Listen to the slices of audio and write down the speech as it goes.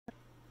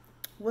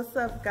What's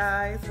up,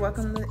 guys?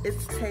 Welcome to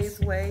It's Tay's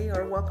Way,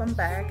 or welcome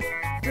back.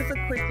 Just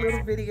a quick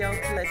little video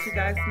to let you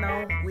guys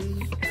know we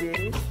did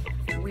it.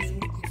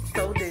 We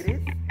so did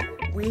it.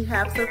 We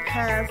have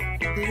surpassed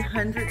the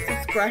 100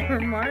 subscriber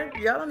mark.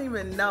 Y'all don't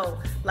even know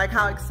like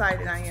how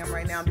excited I am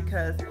right now,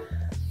 because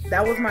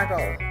that was my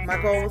goal. My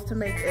goal was to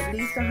make at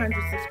least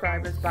 100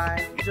 subscribers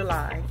by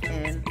July,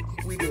 and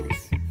we did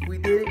it. We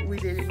did it, we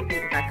did it, we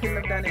did it. I couldn't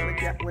have done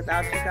it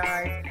without you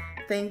guys.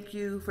 Thank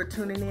you for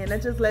tuning in.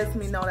 That just lets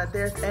me know that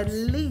there's at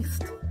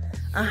least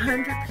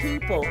 100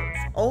 people,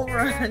 over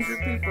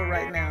 100 people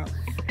right now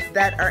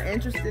that are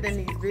interested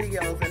in these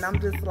videos, and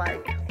I'm just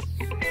like,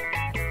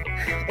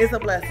 it's a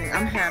blessing.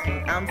 I'm happy.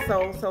 I'm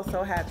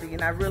so happy,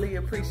 and I really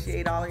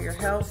appreciate all of your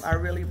help. I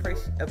really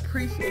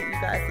appreciate you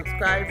guys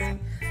subscribing.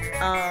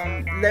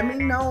 Let me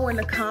know in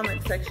the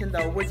comment section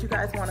though what you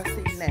guys want to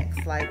see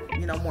next, like,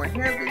 you know, more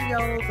hair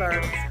videos,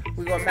 or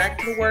we go back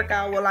to the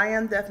workout. Well, I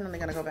am definitely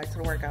gonna go back to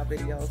the workout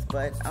videos,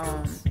 but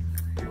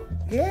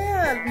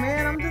yeah,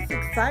 man, I'm just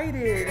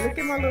excited. Look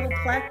at my little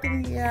plaque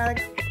thing here.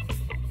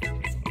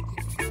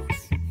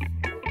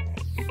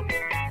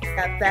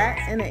 Got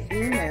that in an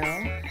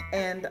email,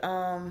 and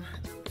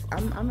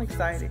I'm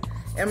excited.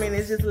 I mean,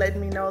 it's just letting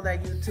me know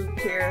that YouTube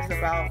cares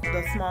about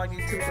the small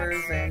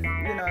YouTubers, and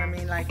you know what I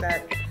mean, like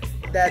that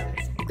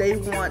they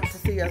want to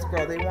see us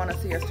grow. They want to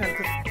see us turn.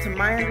 Because to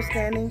my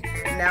understanding,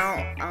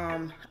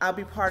 now I'll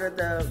be part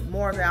of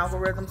more of the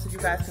algorithm, so you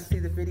guys can see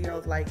the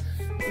videos. Like,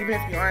 even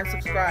if you aren't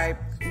subscribed,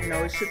 you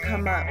know, it should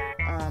come up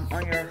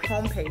on your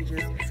home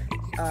pages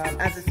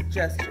as a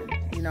suggestion,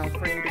 you know,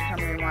 for you to come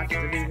in and watch the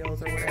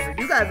videos or whatever.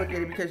 You guys will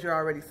get it because you're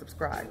already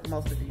subscribed,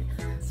 most of you.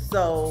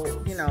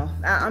 So, you know,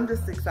 I'm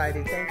just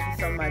excited. Thank you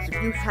so much.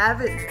 If you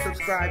haven't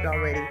subscribed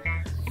already,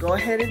 go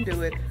ahead and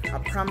do it. I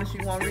promise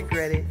you won't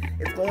regret it.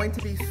 It's going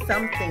to be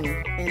something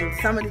in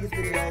some of these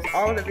videos,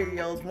 all of the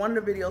videos, one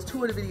of the videos,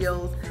 two of the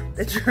videos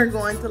that you're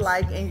going to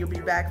like, and you'll be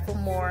back for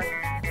more.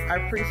 I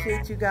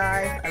appreciate you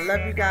guys. I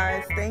love you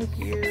guys. Thank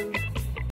you.